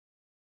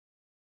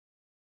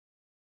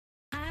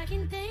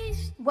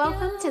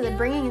Welcome to the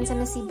Bringing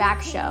Intimacy Back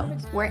show,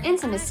 where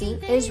intimacy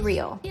is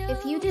real.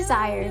 If you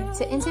desire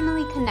to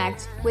intimately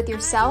connect with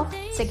yourself,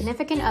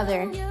 significant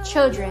other,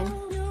 children,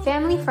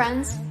 family,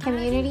 friends,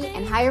 community,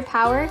 and higher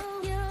power,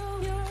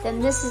 then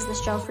this is the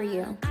show for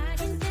you.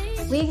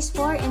 We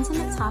explore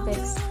intimate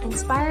topics,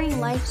 inspiring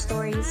life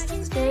stories,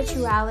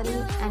 spirituality,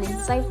 and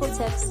insightful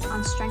tips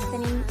on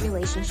strengthening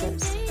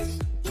relationships.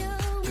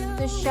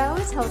 The show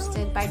is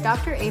hosted by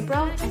Dr.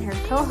 April and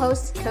her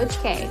co-host, Coach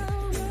K.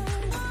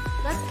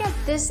 Let's get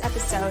this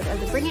episode of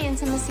the Bringing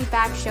Intimacy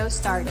Back show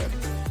started.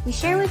 We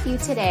share with you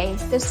today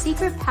the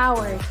secret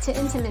power to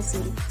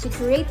intimacy to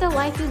create the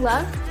life you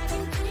love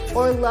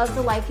or love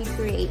the life you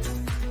create.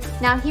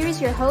 Now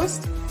here's your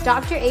host,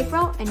 Dr.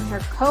 April, and her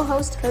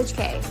co-host, Coach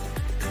K.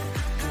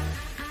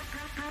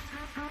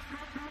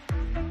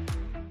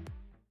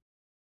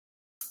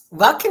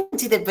 Welcome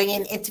to the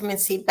Bringing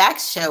Intimacy Back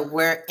show,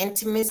 where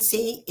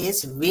intimacy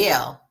is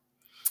real.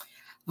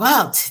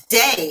 Well,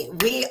 today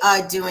we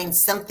are doing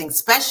something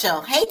special.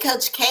 Hey,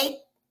 Coach Kate.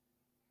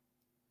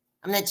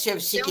 I'm not sure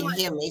if she can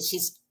hear me.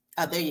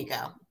 There you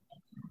go.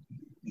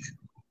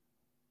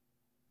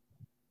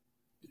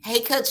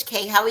 Hey, Coach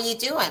Kate, how are you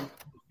doing?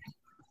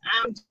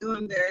 I'm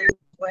doing very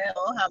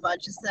well. How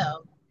about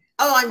yourself?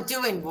 Oh, I'm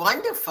doing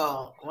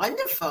wonderful.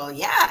 Wonderful.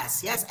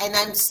 Yes. And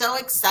I'm so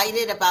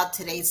excited about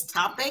today's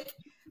topic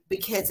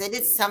because it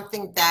is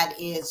something that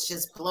is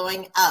just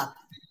blowing up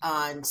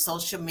on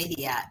social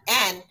media.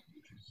 And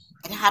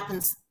it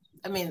happens,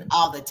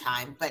 all the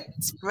time, but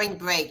spring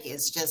break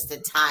is just the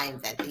time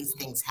that these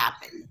things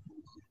happen.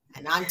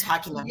 And I'm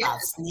talking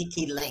about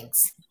sneaky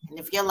links. And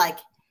if you're like,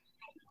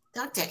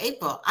 Dr.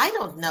 April, I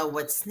don't know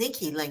what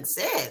sneaky links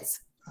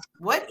is.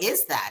 What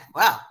is that?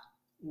 Well,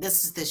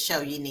 this is the show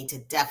you need to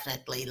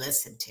definitely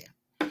listen to.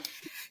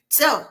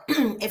 So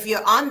if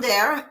you're on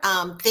there,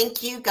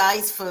 thank you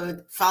guys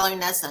for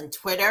following us on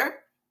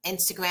Twitter,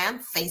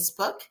 Instagram,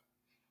 Facebook,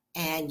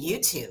 and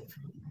YouTube.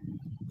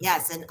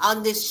 Yes, and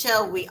on this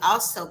show, we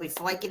also,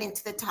 before I get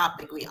into the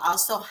topic, we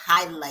also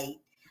highlight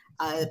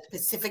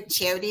Pacific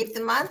Charity of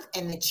the Month,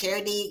 and the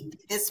charity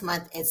this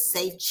month is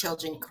Save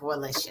Children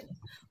Coalition,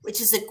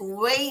 which is a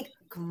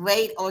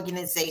great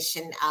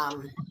organization.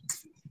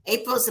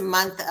 April is a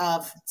month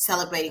of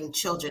celebrating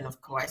children, of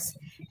course,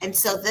 and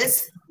so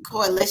this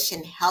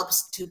coalition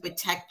helps to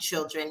protect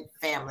children,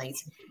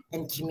 families,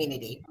 and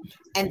community.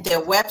 And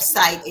their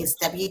website is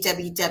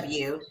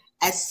www.sccfl.org.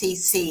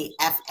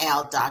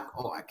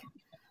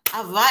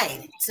 All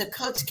right. So,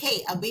 Coach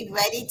Kate, are we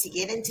ready to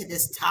get into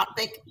this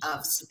topic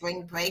of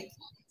spring break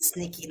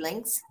sneaky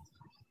links?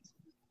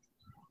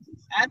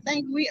 I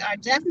think we are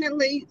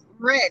definitely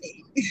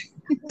ready.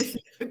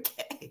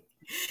 Okay.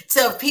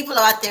 So if people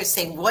are out there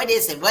saying, what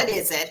is it? What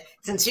is it?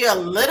 Since you're a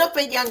little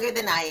bit younger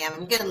than I am,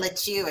 I'm going to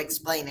let you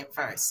explain it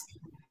first.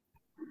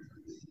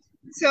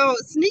 So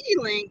sneaky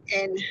link,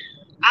 and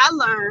I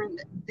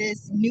learned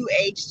this new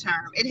age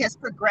term. It has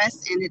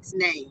progressed in its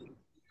name.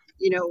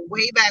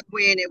 Way back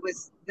when it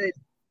was the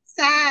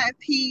side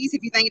piece,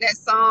 if you think of that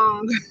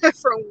song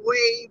from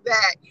way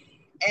back,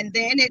 and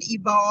then it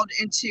evolved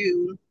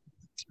into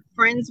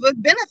friends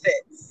with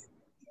benefits.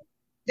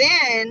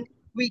 Then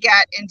we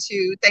got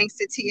into, thanks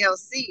to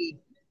TLC,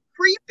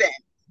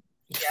 creeping.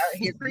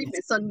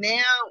 So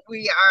now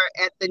we are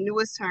at the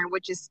newest term,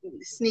 which is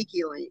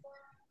sneaky link,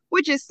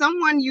 which is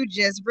someone you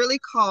just really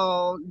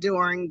call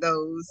during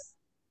those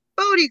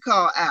booty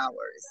call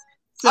hours.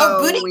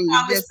 So booty when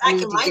call you just need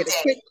to get a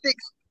quick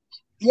fix.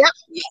 Yep.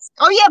 Yes.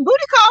 Oh yeah,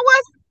 booty call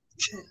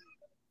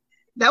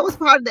that was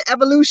part of the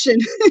evolution.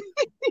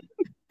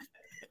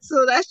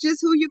 So that's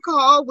just who you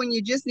call when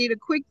you just need a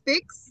quick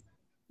fix.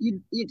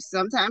 You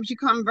sometimes you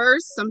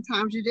converse,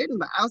 sometimes you didn't,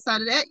 but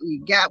outside of that,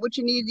 you got what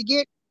you needed to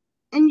get,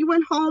 and you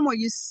went home or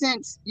you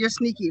sent your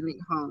sneaky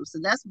link home. So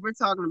that's what we're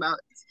talking about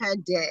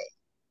today.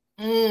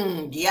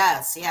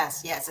 Yes.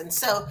 And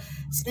so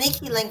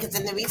sneaky link is,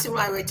 and the reason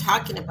why we're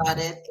talking about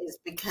it is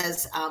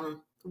because,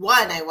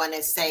 one, I want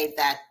to say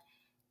that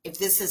if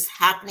this is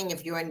happening,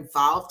 if you're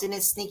involved in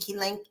a sneaky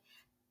link,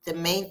 the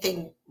main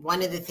thing,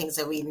 one of the things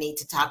that we need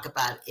to talk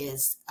about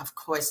is, of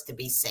course, to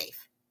be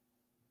safe.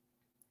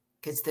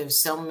 Because there's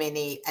so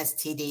many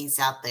STDs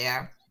out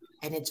there,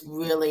 and it's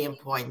really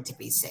important to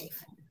be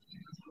safe.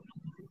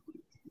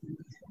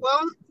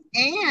 Well,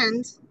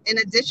 and in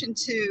addition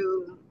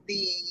to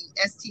the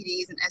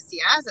STDs and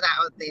STIs that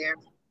are out there,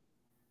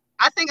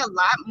 I think a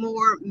lot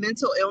more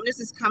mental illness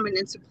is coming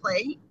into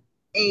play,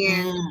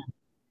 and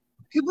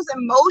people's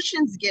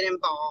emotions get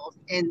involved,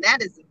 and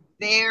that is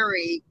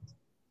very,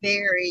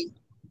 very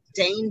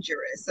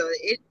dangerous. So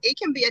it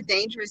can be a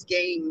dangerous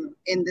game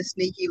in the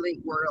sneaky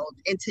link world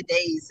in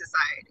today's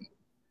society.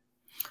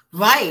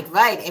 Right.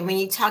 And when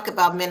you talk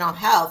about mental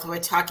health, we're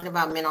talking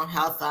about mental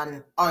health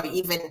or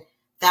even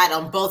that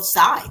on both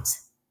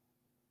sides.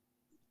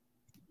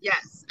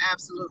 Yes,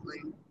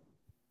 absolutely.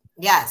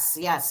 Yes.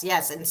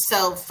 And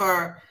so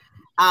for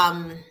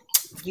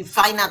you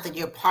find out that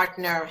your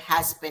partner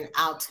has been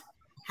out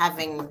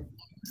having,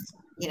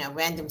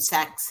 random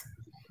sex,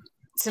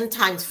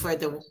 sometimes for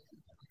the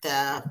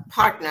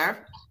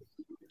partner,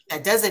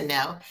 that doesn't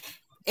know,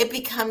 it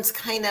becomes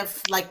kind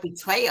of like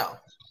betrayal,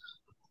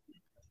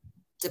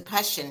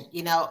 depression.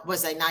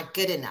 Was I not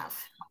good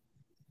enough?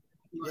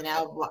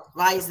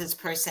 Why is this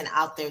person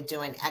out there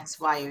doing X,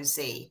 Y, or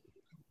Z?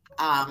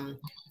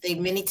 They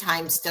many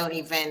times don't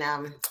even,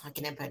 how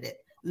can I put it,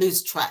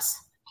 lose trust.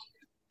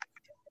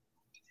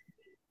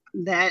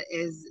 That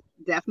is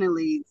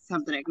definitely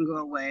something that can go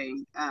away.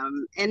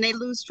 And they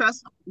lose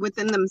trust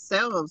within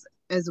themselves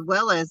as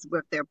well as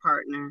with their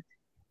partner.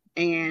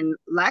 And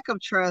lack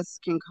of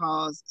trust can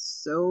cause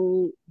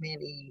so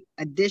many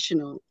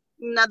additional,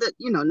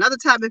 another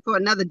topic for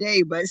another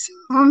day, but so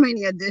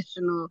many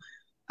additional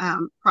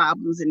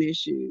problems and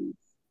issues.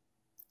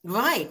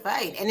 Right.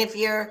 And if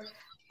you're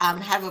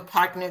have a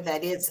partner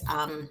that is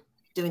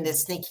doing the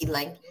sneaky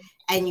link,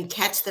 and you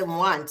catch them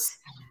once,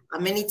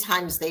 many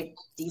times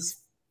these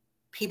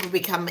people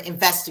become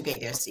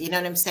investigators. You know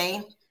what I'm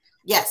saying?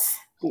 Yes.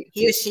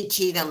 He or she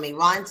cheated on me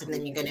once, and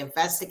then you're going to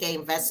investigate.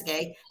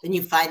 Then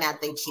you find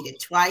out they cheated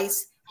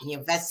twice, and you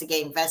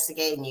investigate,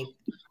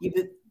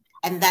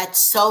 and that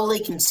solely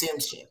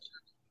consumes you.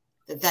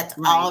 That's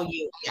right. All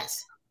you.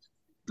 Yes.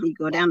 You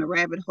go down the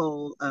rabbit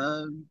hole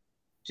of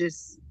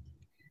just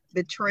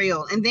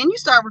betrayal, and then you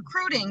start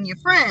recruiting your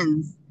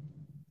friends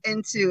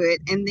into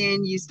it, and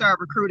then you start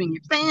recruiting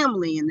your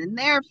family, and then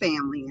their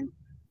family, and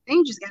then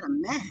you just got a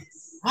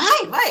mess.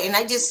 Right. And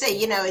I just say,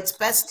 it's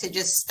best to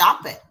just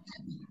stop it.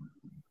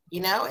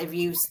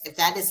 If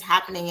that is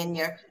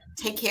happening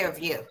take care of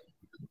you.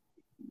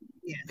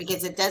 Yes.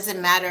 Because it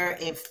doesn't matter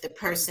if the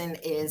person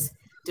is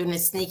doing a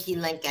sneaky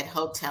link at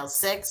Hotel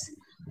 6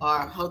 or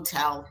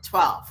Hotel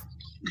 12.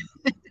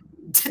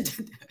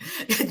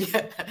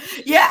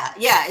 Yeah.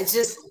 It's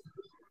just,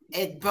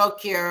 it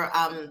broke your,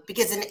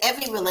 because in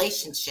every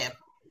relationship,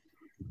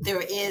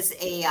 there is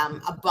a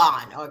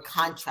bond or a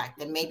contract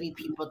that maybe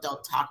people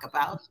don't talk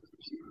about.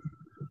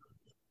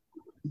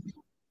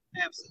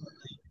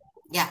 Absolutely.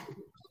 Yeah.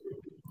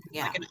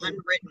 Like an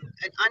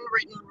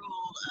unwritten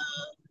rule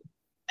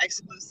of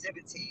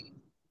exclusivity.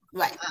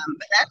 Right.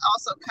 But that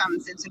also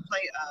comes into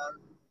play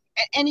of,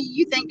 and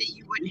you think that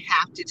you wouldn't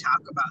have to talk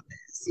about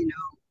this,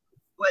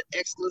 what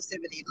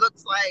exclusivity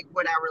looks like,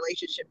 what our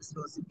relationship is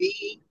supposed to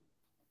be.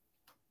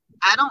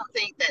 I don't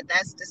think that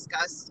that's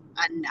discussed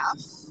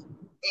enough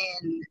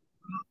in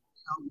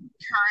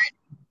current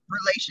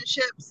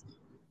relationships,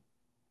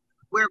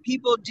 where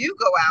people do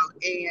go out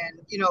and,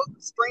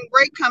 spring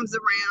break comes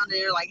around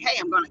and they're like, hey,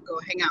 I'm going to go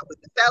hang out with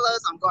the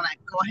fellas. I'm going to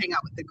go hang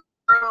out with the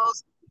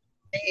girls.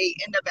 They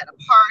end up at a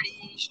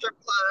party, strip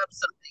club,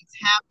 some things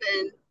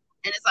happen.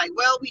 And it's like,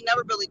 well, we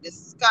never really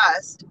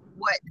discussed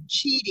what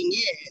cheating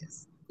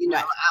is. Right.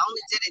 I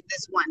only did it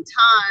this one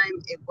time.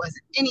 It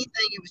wasn't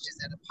anything. It was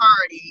just at a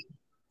party.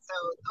 So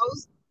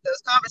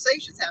those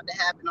conversations have to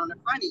happen on the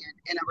front end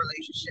in a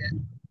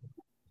relationship.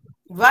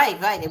 Right.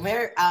 And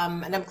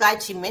and I'm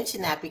glad you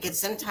mentioned that, because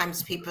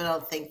sometimes people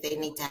don't think they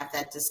need to have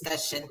that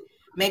discussion,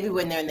 maybe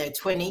when they're in their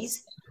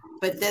 20s,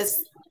 but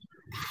this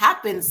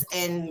happens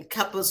in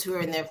couples who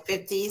are in their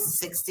 50s,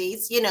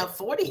 60s,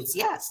 40s.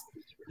 Yes.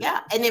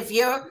 Yeah. And if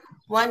you're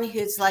one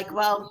who's like,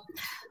 well,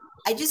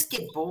 I just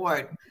get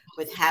bored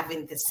with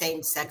having the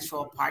same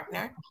sexual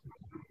partner,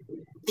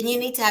 then you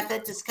need to have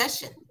that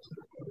discussion.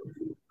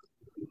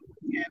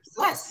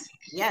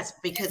 Yes,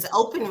 because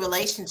open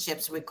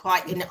relationships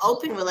an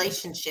open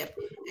relationship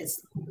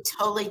is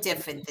totally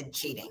different than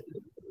cheating.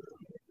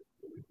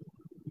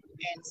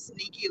 And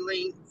sneaky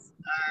links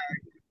are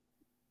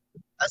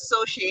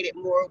associated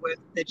more with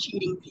the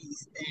cheating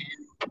piece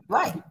than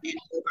right. an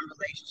open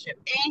relationship.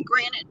 And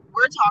granted,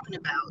 we're talking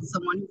about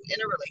someone who's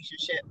in a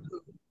relationship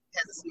who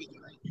has a sneaky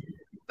link.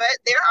 But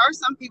there are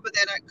some people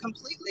that are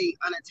completely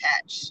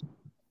unattached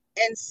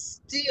and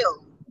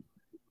still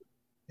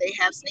they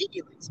have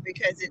sneaky links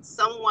because it's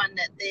someone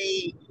that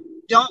they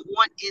don't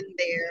want in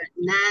their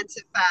 9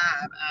 to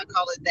 5,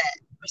 call it that,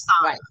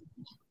 persona. Right.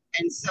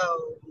 And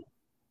so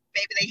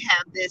maybe they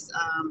have this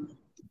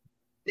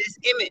this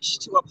image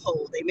to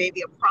uphold. They may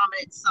be a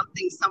prominent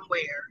something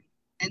somewhere.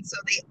 And so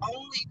they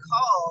only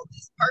call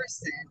this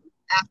person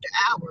after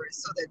hours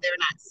so that they're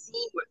not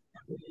seen with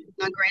them.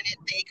 Now, granted,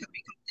 they could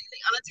be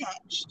completely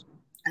unattached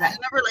in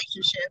a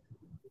relationship,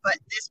 but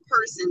this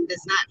person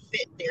does not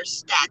fit their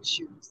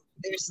statutes,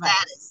 their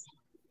status.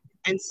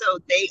 Right. And so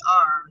they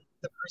are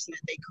the person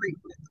that they creep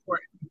with, or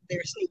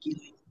they're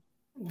sneaky.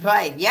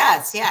 Right.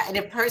 Yes. Yeah. And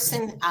a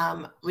person,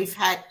 we've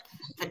had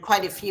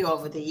quite a few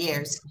over the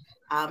years,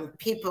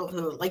 people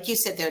who, like you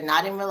said, they're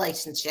not in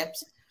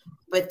relationships,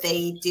 but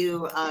they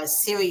do a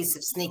series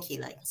of sneaky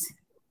links,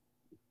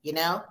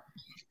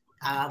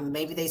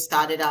 maybe they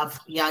started off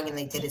young and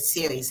they did a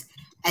series.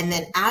 And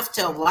then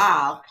after a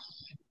while,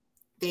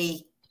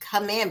 they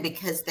come in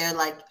because they're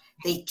like,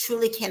 they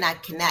truly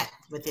cannot connect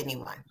with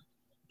anyone.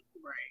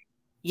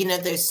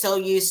 Right. They're so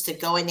used to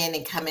going in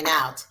and coming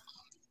out,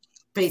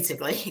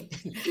 basically.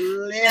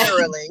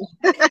 Literally.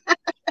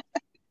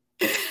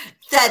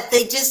 That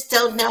they just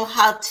don't know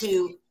how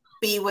to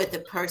be with a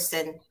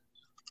person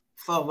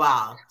for a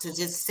while, to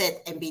just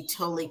sit and be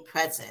totally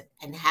present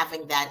and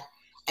having that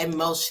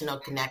emotional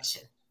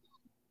connection.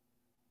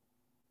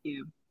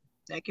 Yeah,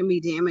 that can be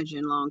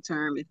damaging long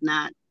term if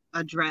not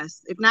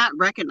addressed, if not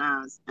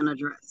recognized and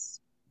addressed.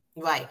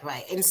 Right,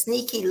 right. And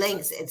sneaky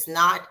links, it's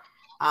not,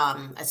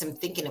 as I'm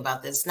thinking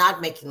about this,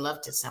 not making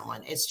love to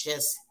someone. It's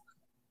just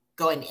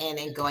going in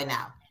and going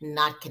out,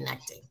 not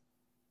connecting.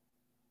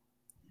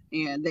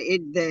 Yeah,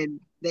 the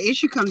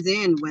issue comes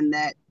in when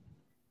that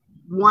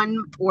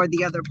one or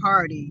the other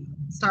party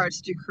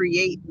starts to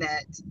create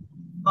that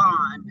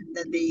bond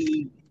that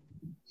they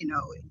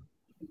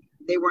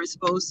weren't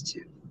supposed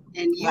to.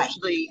 And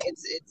usually right.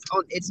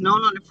 it's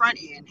known on the front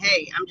end.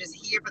 Hey, I'm just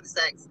here for the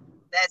sex.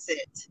 That's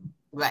it.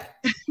 Right.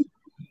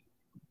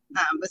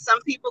 But some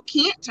people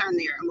can't turn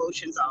their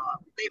emotions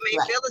off. They may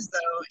right. feel as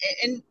though,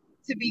 and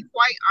to be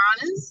quite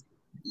honest,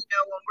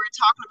 when we're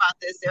talking about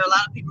this, there are a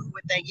lot of people who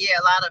would think, yeah,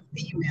 a lot of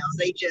females,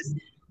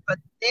 but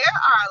there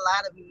are a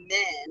lot of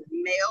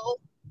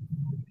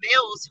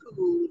males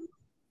who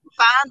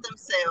find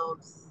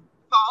themselves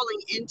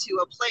falling into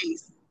a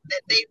place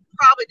that they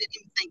probably didn't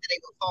even think that they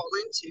would fall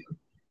into.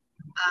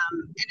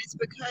 And it's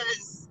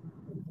because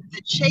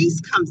the chase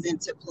comes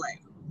into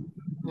play.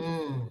 So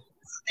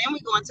then we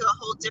go into a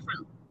whole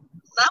different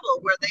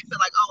level where they feel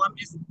like, oh,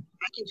 you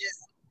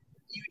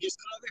just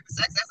come over here for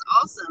sex. That's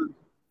awesome.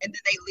 And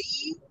then they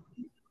leave.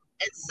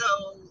 And so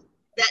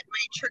that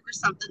may trigger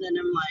something in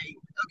them like,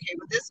 okay,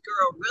 well, this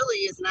girl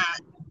really is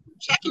not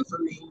checking for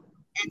me.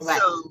 And right.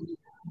 so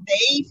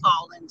they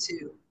fall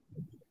into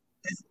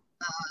this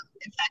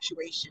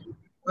infatuation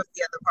with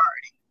the other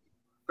party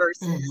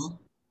versus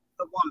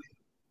the woman.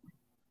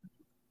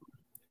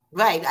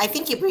 Right. I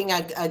think you bring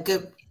a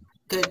good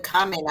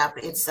comment up.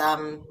 It's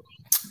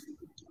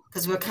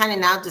because we're kind of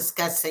now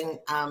discussing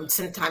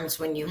sometimes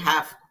when you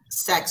have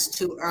sex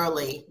too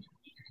early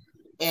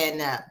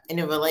in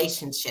a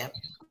relationship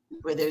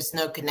where there's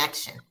no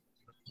connection,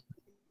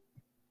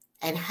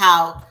 and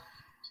how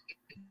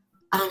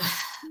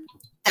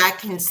that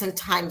can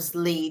sometimes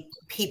lead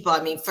people.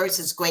 I mean, first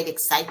it's great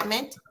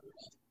excitement,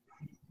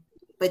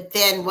 but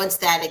then once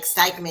that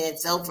excitement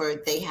is over,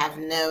 they have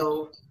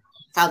no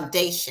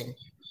foundation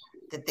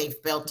that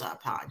they've built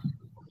upon.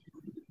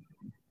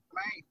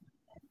 Right.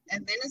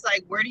 And then it's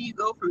like, where do you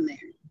go from there?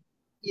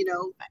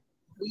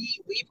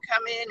 We've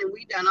come in and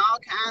we've done all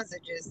kinds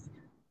of just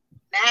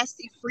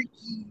nasty,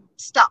 freaky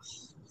stuff.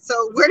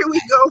 So where do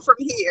we go from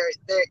here?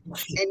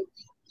 And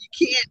you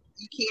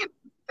can't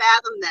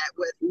fathom that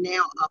with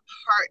now a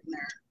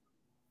partner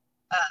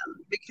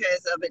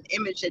because of an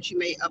image that you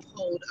may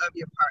uphold of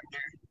your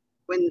partner.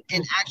 When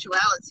in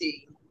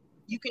actuality,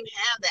 you can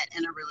have that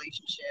in a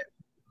relationship.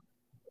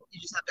 You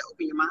just have to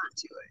open your mind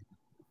to it.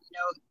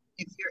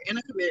 If you're in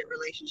a committed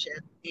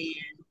relationship and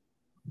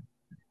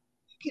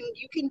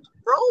you can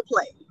role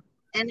play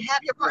and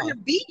have your partner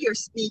right. be your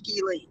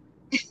sneaky link.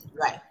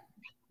 Right.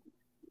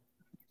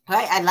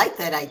 Right. I like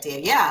that idea.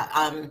 Yeah.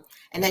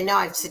 And I know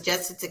I've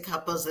suggested to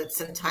couples that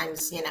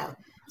sometimes,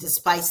 to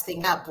spice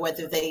things up,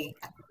 whether they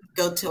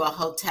go to a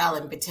hotel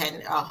and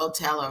pretend, a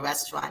hotel or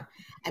restaurant,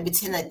 and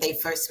pretend that they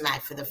first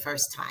met for the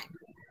first time.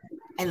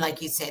 And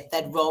like you said,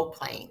 that role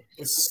playing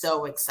is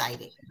so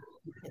exciting.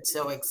 It's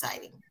so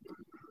exciting,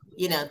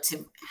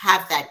 to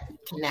have that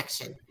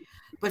connection.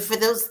 But for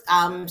those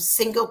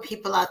single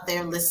people out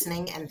there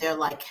listening and they're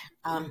like,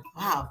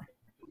 wow,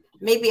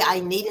 maybe I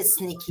need a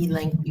sneaky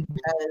link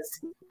because,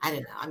 I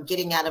don't know, I'm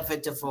getting out of a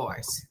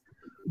divorce.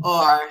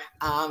 Or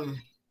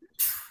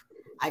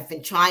I've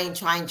been trying,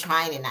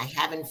 and I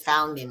haven't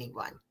found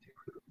anyone.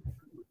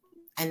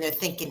 And they're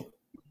thinking,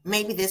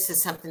 maybe this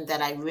is something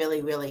that I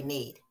really, really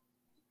need.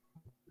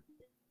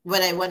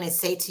 What I want to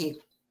say to you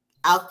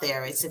out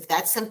there is, if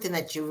that's something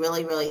that you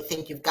really, really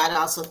think, you've got to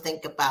also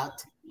think about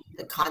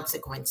the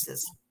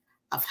consequences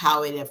of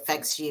how it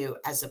affects you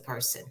as a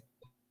person.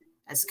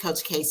 As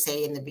Coach K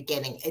say in the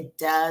beginning, it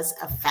does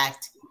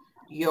affect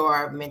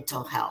your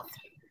mental health.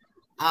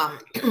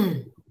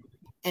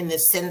 In the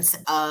sense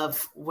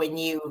of when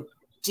you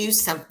do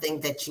something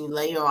that you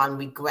later on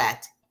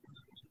regret,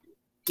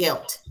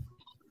 guilt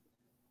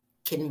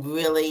can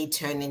really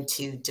turn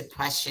into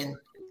depression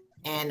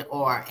and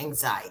or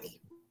anxiety.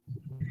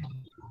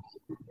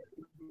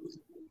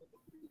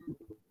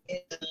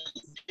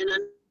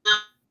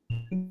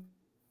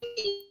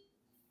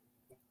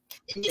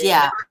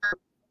 Yeah.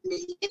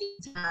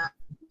 Anytime,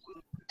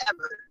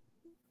 ever.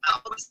 I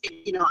always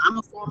say, I'm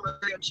a former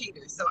serial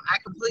cheater, so I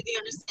completely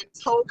understand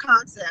this whole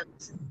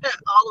concept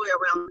all the way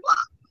around the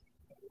block.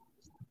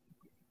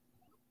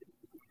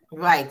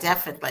 Right,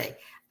 definitely.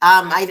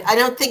 I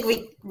don't think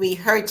we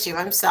heard you.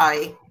 I'm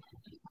sorry,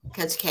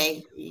 Coach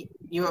K.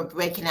 You were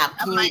breaking up.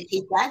 Can you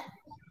repeat that?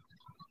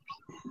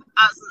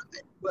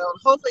 Well,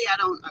 hopefully I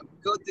don't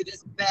go through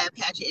this bad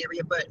patchy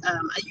area, but I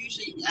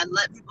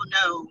let people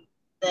know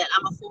that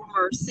I'm a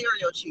former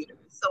serial cheater,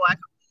 so I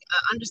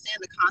understand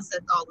the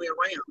concept all the way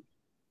around.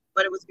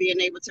 But it was being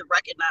able to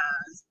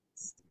recognize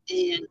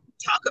and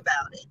talk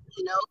about it.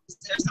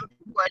 There's some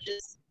people who are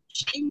just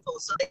shameful,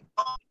 so they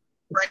don't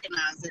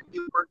recognize it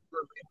and work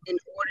through it in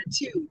order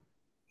to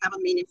have a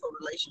meaningful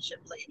relationship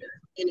later.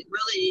 And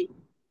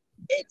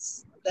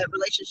it's that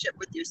relationship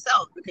with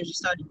yourself, because you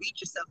start to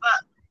beat yourself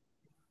up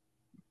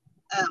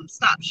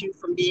stops you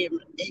from being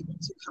able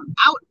to come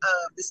out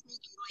of the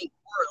sneaky link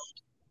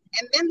world.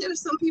 And then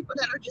there's some people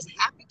that are just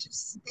happy to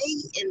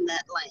stay in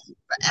that lane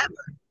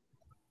forever.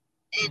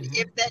 And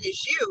if that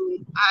is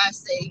you, I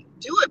say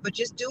do it, but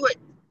just do it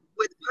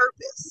with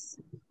purpose.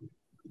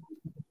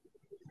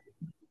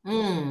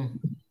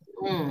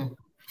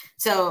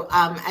 So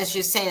as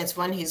you're saying, it's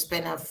one who's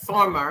been a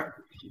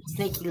former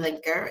sneaky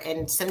linker,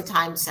 and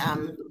sometimes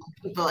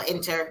people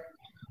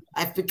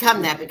I've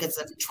become that because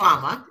of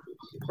trauma,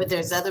 but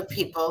there's other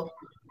people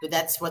who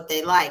that's what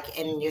they like.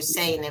 And you're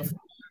saying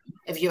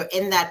if you're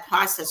in that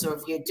process, or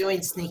if you're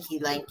doing sneaky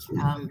link,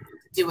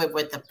 do it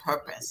with a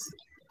purpose,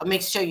 or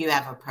make sure you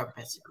have a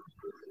purpose.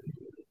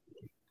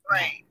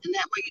 Right. And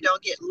that way you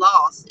don't get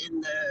lost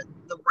in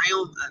the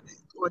realm of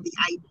it or the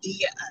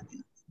idea of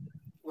it.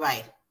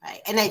 Right.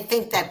 And I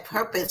think that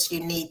purpose, you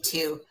need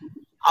to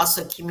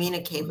also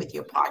communicate with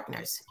your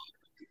partners.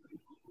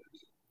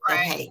 Right.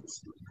 That, hey,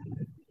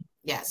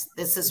 yes,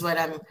 this is what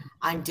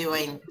I'm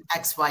doing,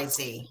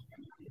 XYZ.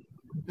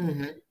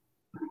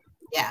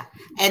 Yeah.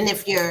 And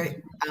if you're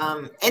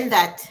in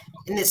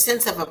the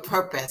sense of a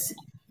purpose,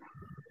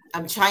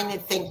 I'm trying to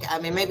think,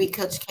 maybe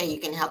Coach K, you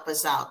can help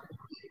us out.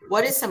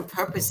 What are some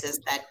purposes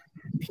that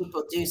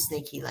people do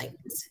sneaky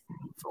links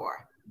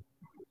for?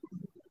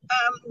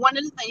 One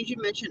of the things you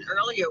mentioned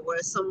earlier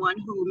was someone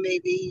who may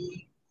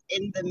be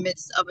in the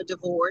midst of a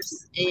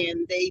divorce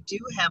and they do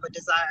have a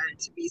desire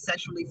to be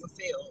sexually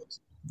fulfilled,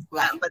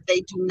 right. But they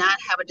do not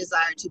have a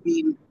desire to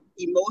be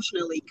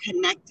emotionally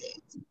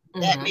connected.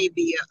 That may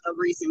be a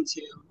reason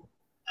to.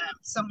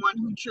 Someone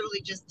who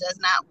truly just does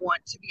not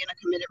want to be in a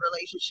committed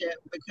relationship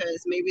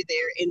because maybe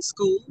they're in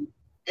school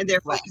and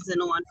they're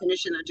focusing on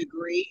finishing a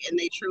degree and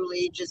they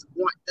truly just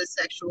want the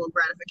sexual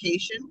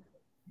gratification.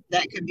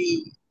 That could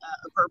be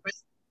a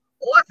purpose.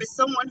 Or if it's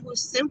someone who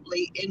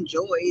simply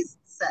enjoys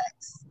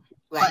sex,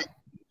 but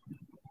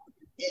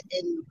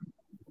and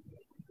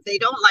they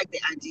don't like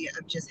the idea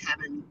of just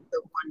having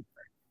the one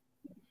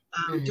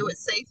person. Do it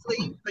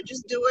safely, but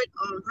just do it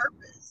on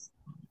purpose.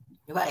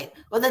 Right.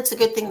 Well, that's a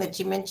good thing that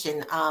you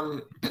mentioned.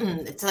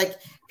 It's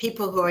like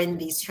people who are in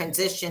these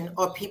transition,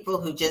 or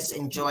people who just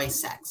enjoy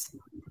sex,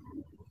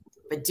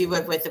 but do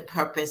it with a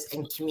purpose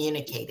and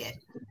communicate it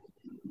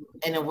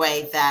in a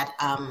way that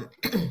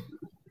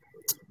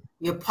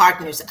your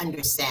partners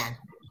understand,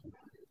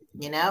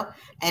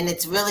 and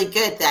it's really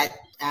good that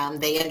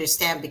they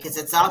understand, because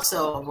it's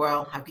also a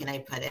world, how can I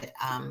put it?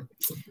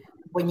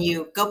 When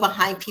you go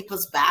behind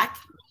people's back,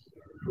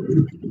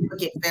 people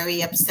get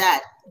very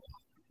upset.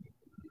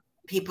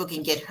 People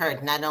can get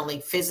hurt, not only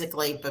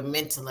physically, but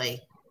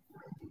mentally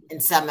in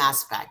some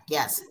aspect.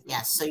 Yes.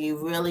 So you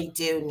really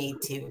do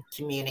need to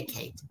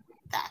communicate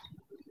that.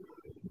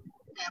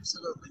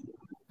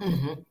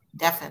 Absolutely.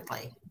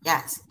 Definitely.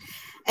 Yes.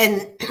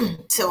 And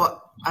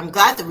so I'm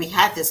glad that we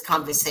had this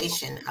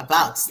conversation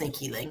about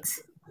sneaky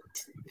links,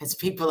 because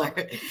people are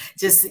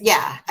just,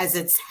 as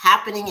it's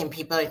happening and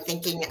people are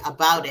thinking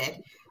about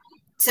it.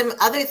 Some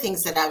other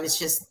things that I was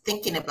just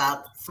thinking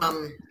about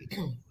from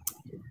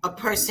a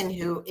person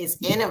who is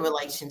in a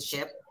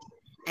relationship,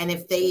 and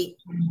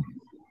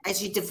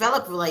as you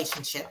develop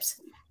relationships,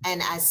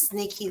 and as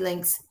sneaky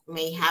links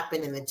may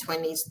happen in the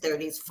 20s,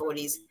 30s,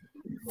 40s,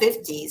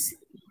 50s,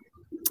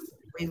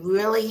 we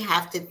really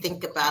have to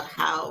think about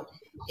how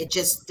it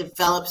just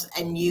develops,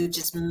 and you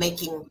just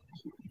making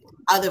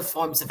other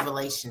forms of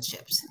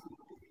relationships,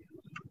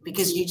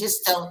 because you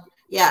just don't,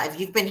 if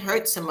you've been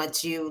hurt so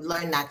much, you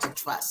learn not to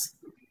trust.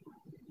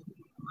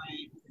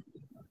 Right.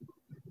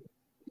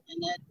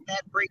 And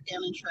that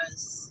breakdown in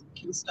trust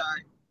can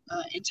start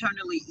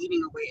internally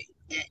eating away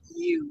at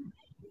you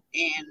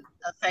and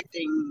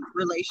affecting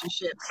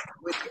relationships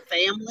with your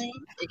family.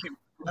 It can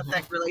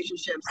affect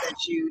relationships that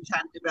you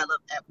try to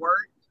develop at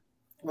work.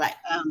 Right.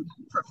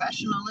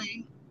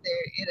 Professionally,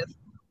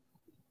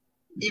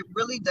 it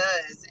really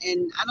does.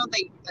 And I don't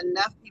think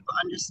enough people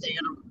understand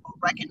or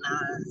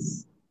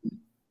recognize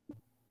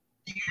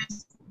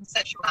there's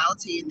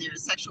sexuality and their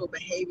sexual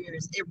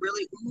behaviors. It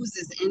really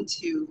oozes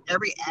into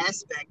every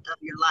aspect of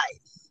your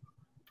life.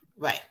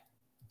 Right.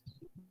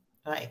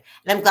 And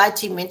I'm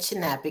glad you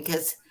mentioned that,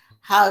 because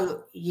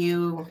how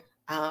you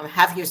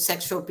have your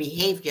sexual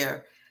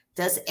behavior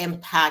does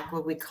impact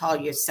what we call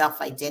your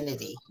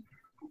self-identity.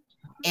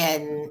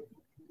 And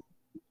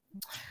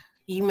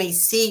you may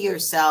see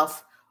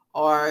yourself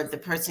or the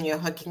person you're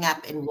hooking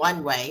up in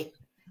one way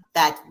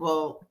that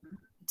will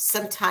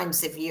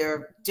sometimes, if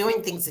you're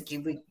doing things that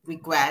you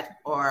regret,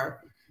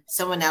 or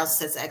someone else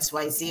says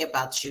XYZ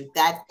about you,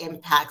 that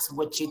impacts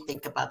what you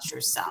think about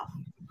yourself.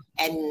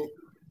 And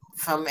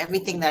from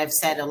everything that I've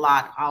said a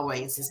lot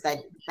always, is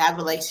that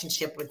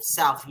relationship with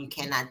self, you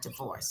cannot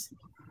divorce.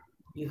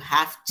 You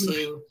have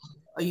to,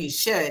 or you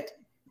should,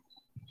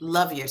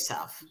 love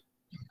yourself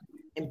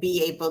and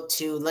be able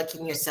to look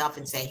in yourself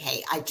and say,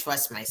 hey, I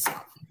trust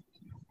myself.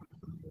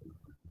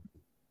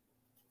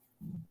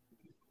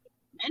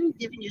 And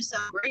giving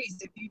yourself grace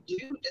if you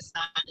do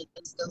decide that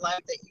it's the life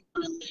that you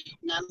want to live,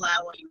 not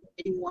allowing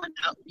anyone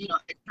out,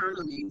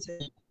 externally to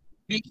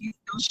make you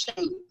feel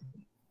shame.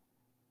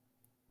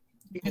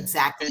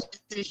 Exactly.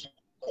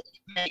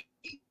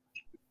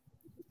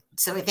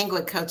 So I think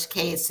what Coach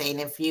K is saying,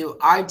 if you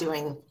are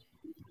doing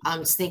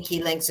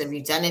sneaky links, if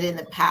you've done it in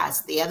the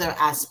past, the other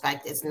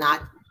aspect is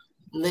not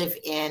live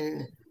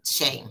in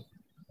shame.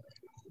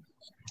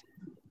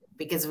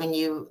 Because when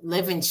you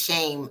live in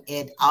shame,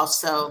 it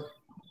also,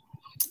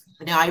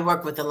 I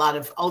work with a lot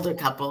of older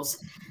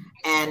couples,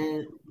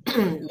 and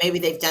maybe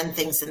they've done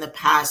things in the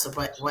past or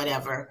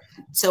whatever.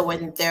 So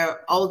when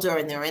they're older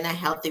and they're in a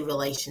healthy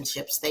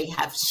relationships, they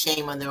have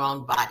shame on their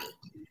own body,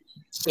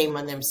 shame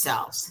on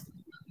themselves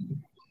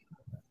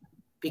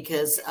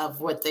because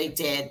of what they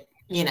did,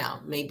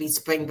 maybe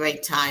spring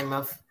break time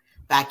of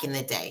back in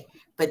the day.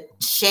 But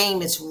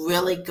shame is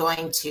really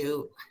going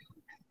to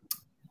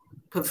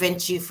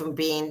prevent you from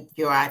being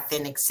your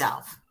authentic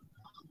self.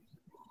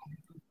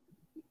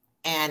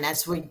 And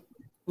as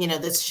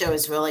this show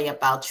is really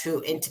about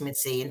true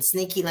intimacy, and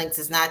Sneaky Links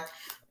is not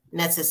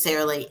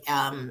necessarily,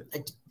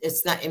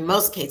 it's not, in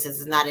most cases,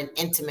 it's not an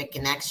intimate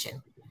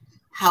connection.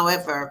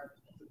 However,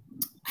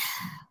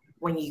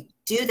 when you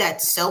do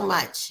that so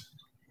much,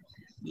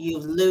 you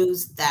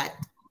lose that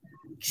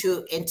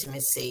true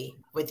intimacy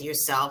with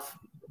yourself,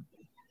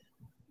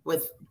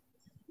 with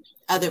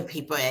other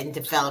people, and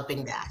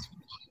developing that.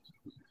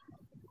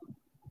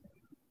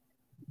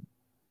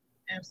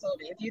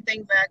 Absolutely. If you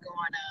think back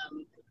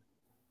on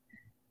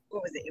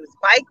what was it? It was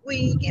Bike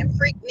Week and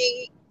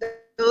Freaknik.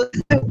 Those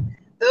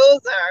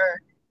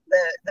are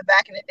the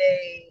back in the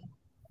day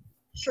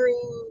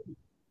true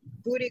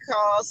booty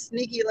call,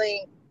 Sneaky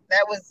Link.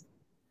 That was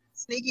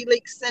Sneaky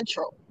Link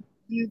Central.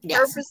 You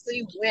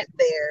purposely went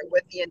there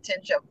with the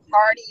intention of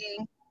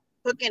partying,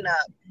 hooking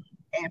up,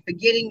 and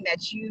forgetting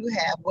that you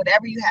have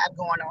whatever you have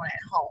going on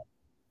at home.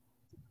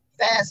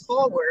 Fast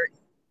forward,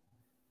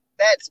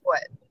 that's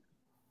what?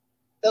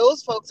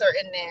 Those folks are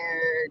in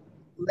their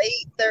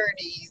late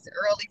 30s,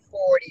 early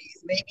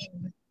 40s, maybe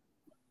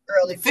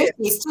early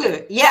 50s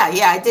too. Yeah,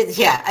 I did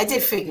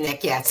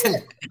Freaknik, yes.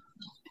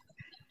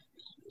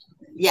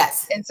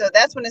 Yes. And so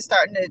that's when it's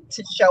starting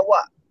to show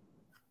up.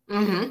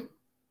 Mm-hmm.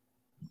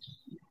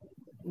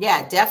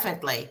 Yeah,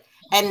 definitely.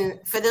 And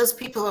for those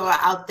people who are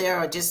out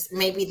there, or just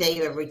maybe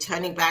they are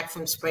returning back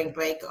from spring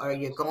break, or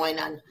you're going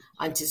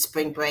onto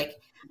spring break.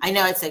 I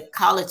know as a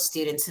college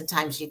student,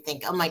 sometimes you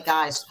think, oh my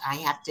gosh, I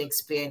have to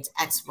experience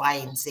X, Y,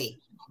 and Z.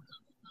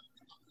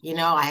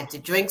 I have to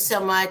drink so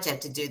much, I have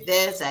to do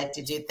this, I have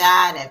to do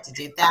that, I have to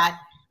do that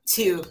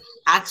to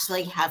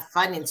actually have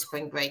fun in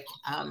spring break.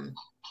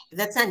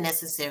 That's not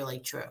necessarily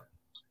true.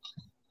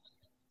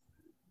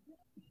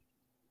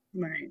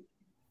 Right.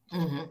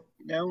 Mm-hmm.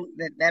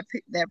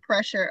 That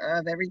pressure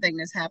of everything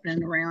that's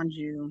happening around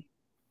you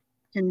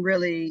can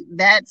really,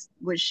 that's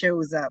what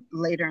shows up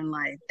later in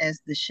life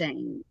as the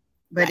shame.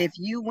 But if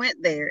you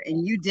went there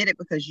and you did it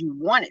because you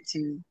wanted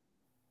to,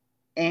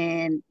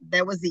 and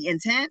that was the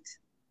intent,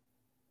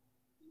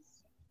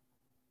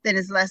 then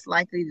it's less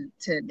likely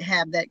to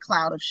have that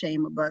cloud of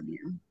shame above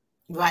you.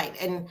 Right.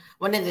 And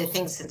one of the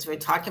things, since we're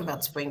talking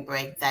about spring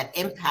break, that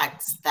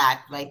impacts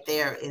that right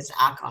there is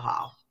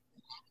alcohol.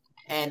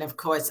 And of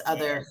course,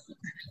 other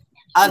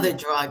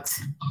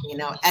drugs,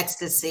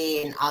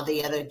 ecstasy and all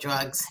the other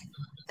drugs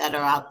that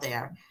are out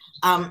there.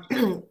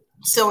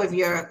 So if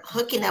you're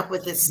hooking up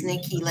with a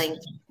Sneaky Link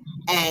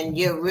and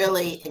you're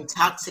really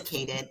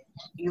intoxicated,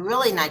 you're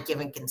really not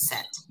giving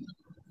consent.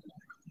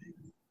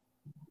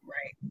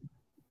 Right.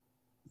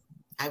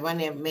 I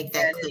want to make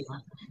that clear.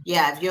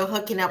 Yeah, if you're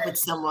hooking up with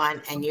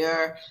someone and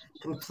you're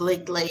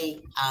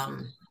completely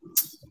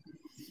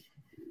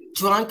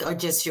drunk, or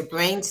just your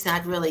brain's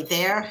not really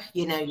there,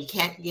 you're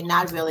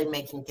not really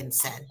making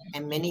consent.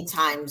 And many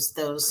times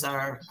those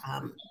are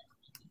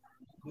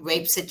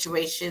rape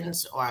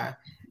situations or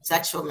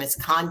sexual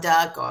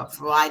misconduct or a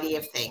variety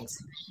of things.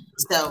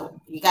 So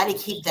you got to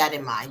keep that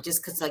in mind.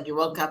 Just because you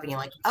woke up and you're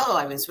like, oh,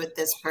 I was with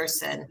this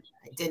person,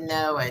 I didn't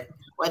know it,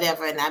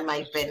 whatever, and that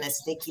might have been a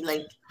Sneaky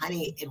Link.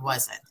 Honey, it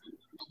wasn't.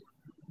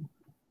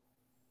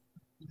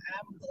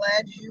 I'm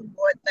glad you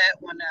brought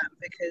that one up,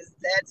 because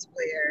that's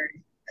where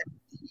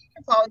you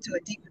can fall into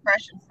a deep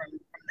depression from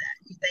that.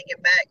 You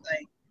thinking back,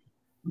 like,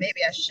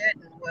 maybe I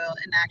shouldn't. Well,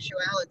 in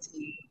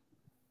actuality,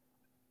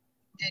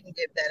 didn't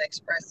give that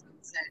express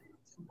consent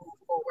to move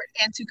forward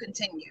and to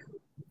continue.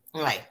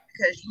 Right.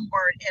 Because you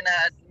weren't in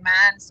a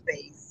mind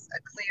space, a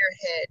clear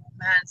head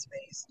mind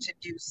space to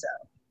do so.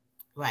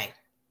 Right.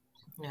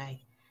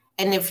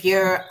 And if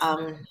you're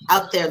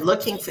out there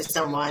looking for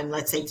someone,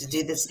 let's say to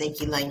do the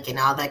Sneaky Link and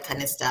all that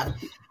kind of stuff,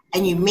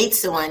 and you meet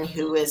someone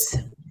who is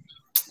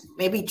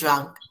maybe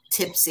drunk,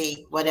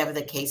 tipsy, whatever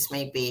the case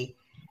may be,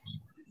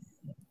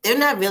 they're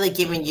not really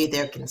giving you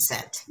their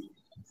consent.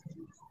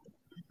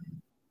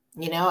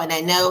 And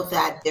I know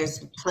that there's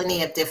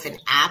plenty of different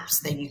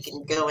apps that you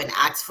can go and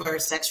ask for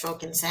sexual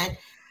consent,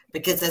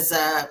 because as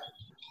a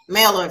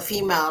male or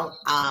female,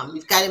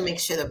 you've got to make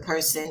sure the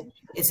person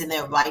is in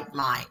their right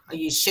mind, or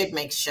you should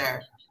make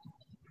sure,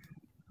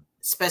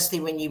 especially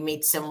when you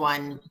meet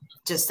someone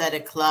just at a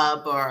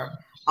club or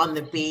on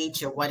the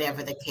beach or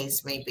whatever the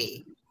case may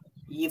be.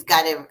 You've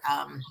got to,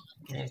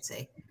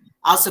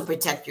 also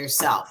protect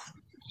yourself.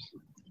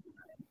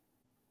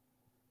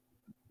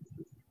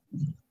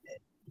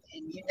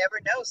 And you never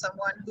know,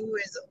 someone who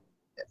is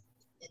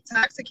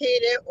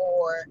intoxicated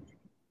or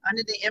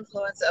under the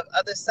influence of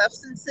other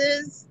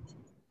substances,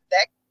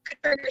 that could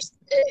trigger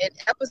an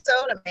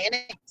episode, a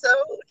manic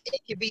episode.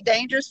 It could be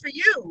dangerous for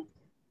you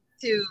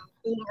to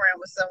fool around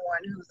with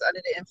someone who's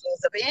under the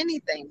influence of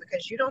anything,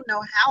 because you don't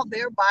know how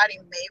their body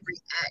may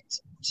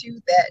react to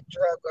that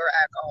drug or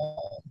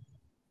alcohol.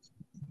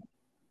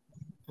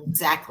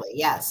 Exactly.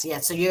 Yes. Yeah.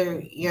 So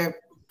you're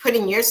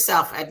putting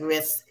yourself at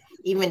risk,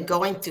 even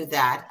going through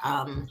that.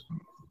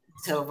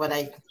 So what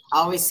I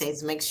always say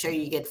is make sure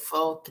you get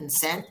full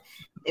consent.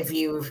 If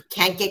you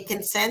can't get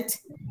consent,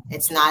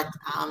 it's not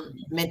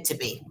meant to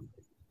be.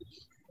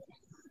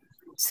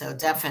 So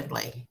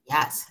definitely,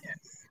 yes.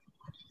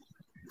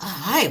 All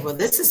right. Well,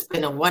 this has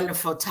been a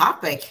wonderful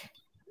topic,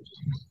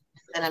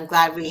 and I'm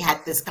glad we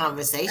had this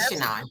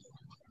conversation on.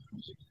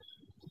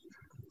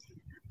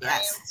 Yes. I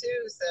am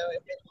too. So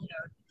if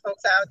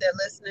folks out there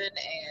listening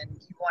and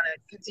you want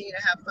to continue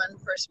to have fun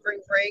for spring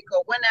break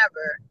or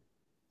whenever,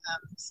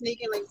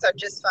 sneaky links are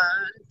just fine.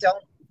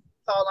 Don't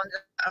fall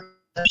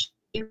under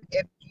if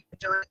you're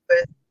doing it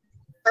with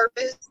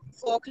purpose,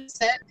 full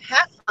consent.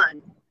 Have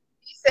fun.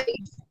 Be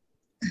safe.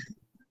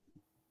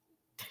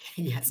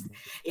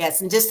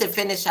 Yes. And just to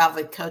finish off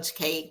what Coach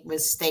K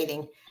was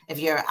stating, if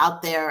you're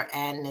out there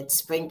and it's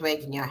spring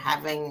break and you're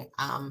having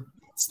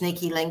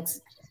sneaky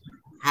links,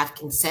 have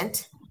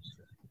consent,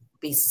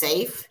 be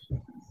safe,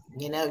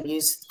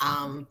 use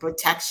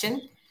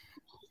protection.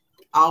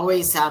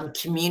 Always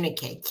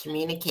communicate.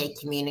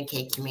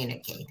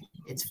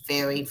 It's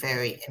very,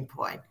 very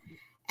important.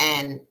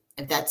 And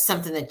if that's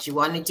something that you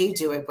want to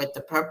do it with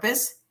the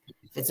purpose.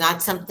 If it's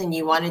not something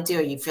you want to do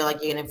or you feel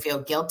like you're going to feel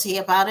guilty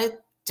about it,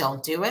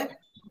 don't do it.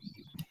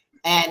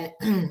 And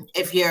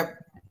if you're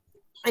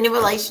in a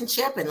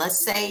relationship, and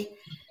let's say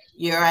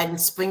you're on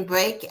spring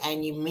break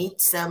and you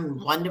meet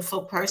some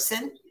wonderful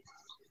person,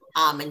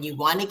 and you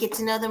want to get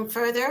to know them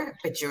further,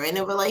 but you're in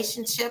a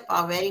relationship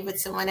already with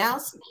someone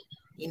else,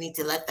 you need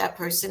to let that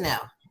person know.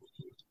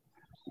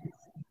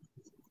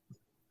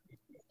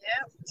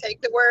 Yeah,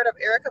 take the word of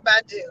Erykah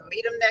Badu.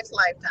 Meet them next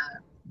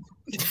lifetime.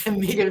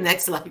 Meet them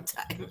next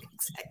lifetime,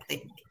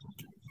 exactly.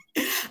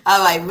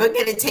 All right, we're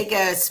going to take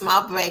a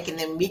small break, and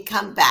then we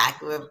come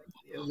back.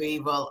 We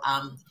will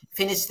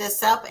finish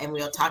this up, and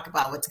we'll talk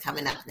about what's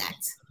coming up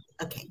next.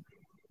 Okay,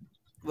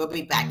 we'll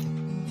be back.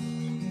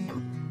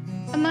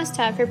 A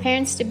must-have for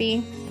parents to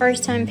be,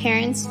 first-time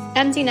parents,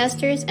 empty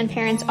nesters, and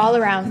parents all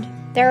around.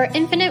 There are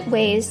infinite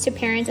ways to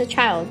parent a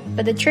child,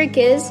 but the trick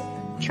is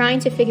trying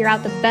to figure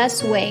out the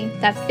best way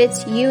that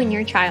fits you and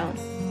your child.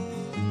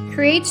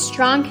 Create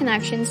strong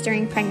connections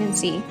during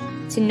pregnancy,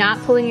 to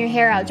not pulling your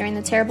hair out during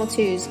the terrible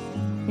twos,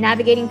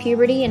 navigating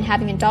puberty, and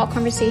having adult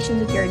conversations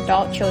with your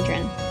adult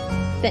children.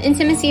 The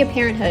Intimacy of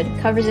Parenthood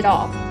covers it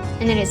all,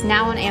 and it is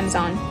now on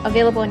Amazon,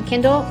 available in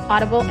Kindle,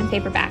 Audible, and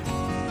paperback.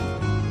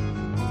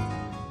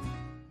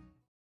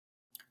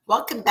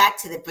 Welcome back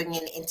to the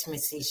Bringing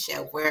Intimacy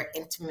show, where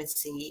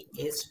intimacy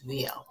is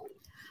real.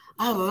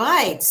 All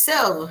right,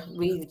 so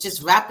we're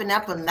just wrapping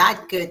up on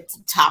that good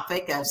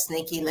topic of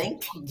sneaky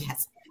link.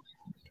 Yes.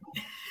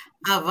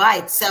 All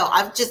right, so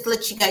I'll just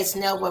let you guys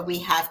know what we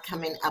have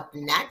coming up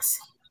next.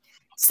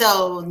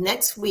 So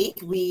next week,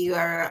 we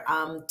are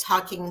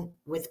talking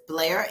with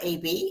Blair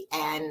AB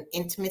and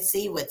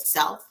intimacy with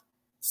self,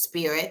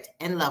 spirit,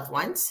 and loved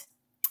ones.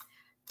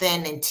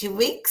 Then in 2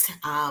 weeks,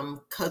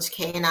 Coach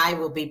K and I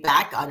will be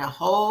back on a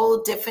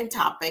whole different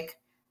topic,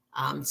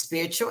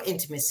 spiritual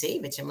intimacy,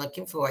 which I'm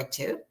looking forward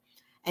to.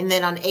 And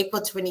then on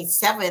April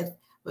 27th,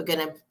 we're going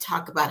to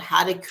talk about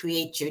how to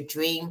create your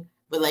dream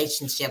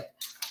relationship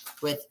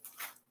with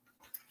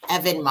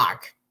Evan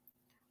Mark.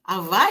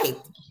 All right.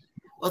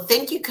 Well,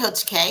 thank you,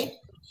 Coach K.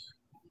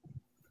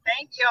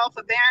 Thank you all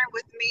for bearing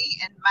with me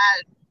and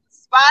my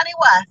spotty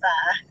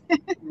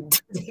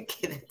Wi-Fi.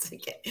 Okay, that's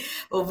okay.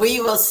 Well,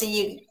 we will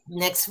see you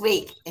next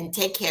week, and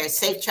take care.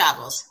 Safe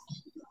travels.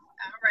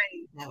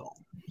 All right.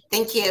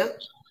 Thank you.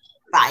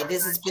 Bye.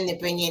 This has been the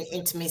Bringing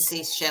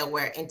Intimacy show,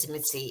 where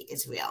intimacy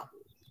is real.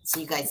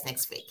 See you guys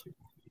next week.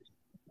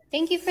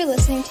 Thank you for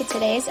listening to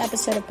today's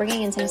episode of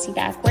Bringing Intimacy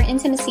Back, where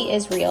intimacy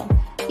is real.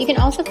 You can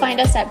also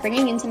find us at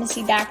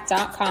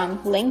bringingintimacyback.com,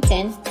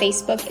 LinkedIn,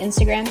 Facebook,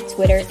 Instagram,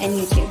 Twitter, and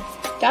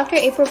YouTube. Dr.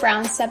 April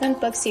Brown's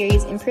 7-book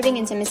series, Improving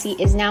Intimacy,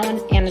 is now on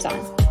Amazon.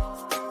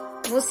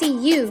 We'll see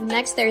you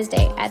next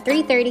Thursday at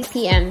 3:30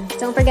 p.m.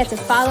 Don't forget to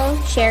follow,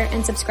 share,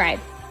 and subscribe.